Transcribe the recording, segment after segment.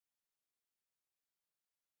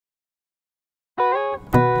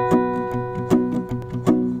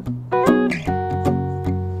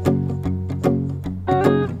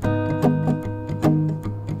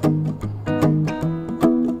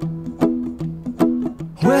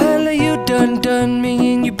Well, you done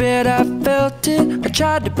me and you bet I felt it. I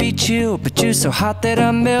tried to be chill, but you're so hot that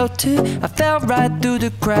I melted. I fell right through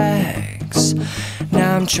the cracks.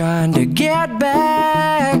 Now I'm trying to get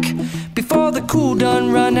back. Before the cool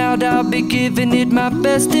done run out, I'll be giving it my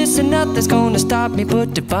bestest, and nothing's gonna stop me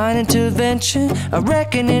but divine intervention. I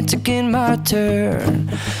reckon it's again my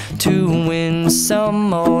turn to win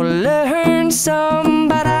some or learn some,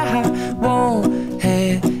 but I won't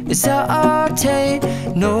hesitate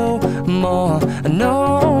no more,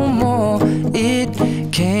 no more. It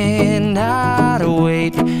cannot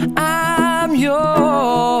wait. I'm yours.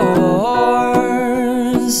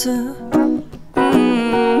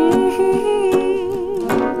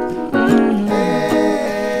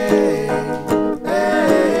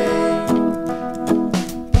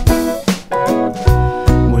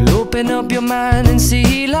 Open up your mind and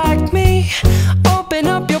see like me. Open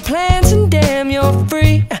up your plans and damn, you're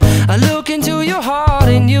free. I look into your heart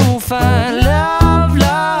and you'll find love,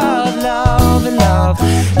 love, love, and love.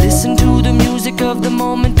 Listen to the music of the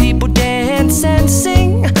moment, people dance and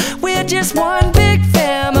sing. We're just one big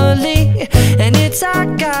family, and it's our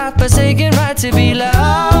God-forsaken right to be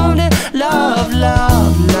loved. Love,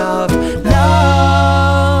 love, love,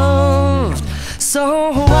 loved.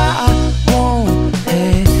 So I won't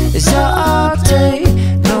hesitate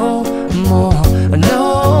no more,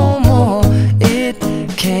 no more. It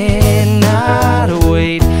cannot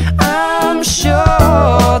wait. I'm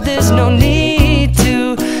sure there's no need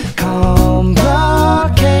to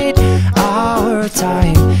complicate. Our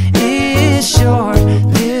time is short.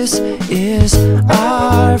 This is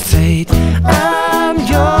our fate. I'm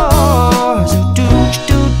yours. Do you,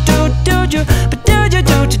 but do you, but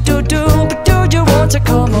do you want to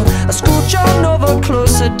come on? I scooch on over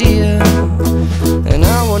closer, dear, and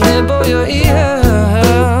I will nibble your ear.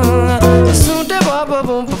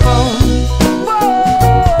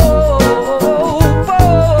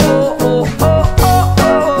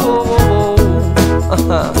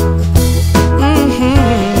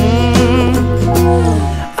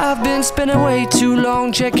 I've been spending way too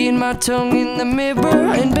long checking my tongue in the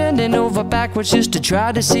mirror and bending over backwards just to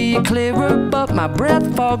try to see it clearer, but my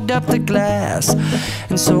breath fogged up the glass,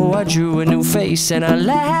 and so I drew a new face and I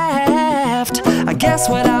laughed. I guess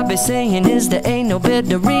what I'll be saying is there ain't no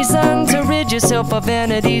better reason to rid yourself of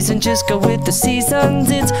vanities and just go with the seasons.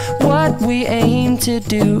 It's what we aim to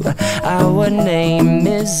do. Our name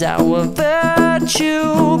is our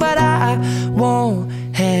virtue, but I won't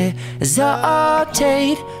hesitate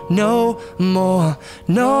no more,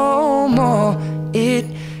 no more. It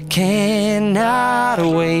cannot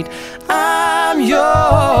wait. I'm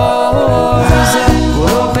yours.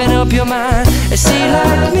 Open up your mind and see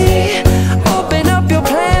like me. Open up your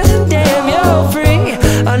plans and damn, you're free.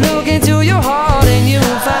 I look into your heart and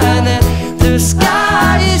you'll find that the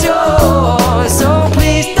sky is yours. So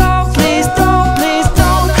please don't, please don't, please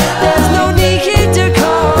don't. There's no need to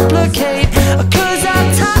complicate, 'cause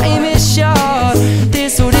our time is short.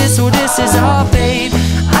 This is our fate.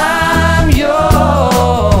 I'm yours.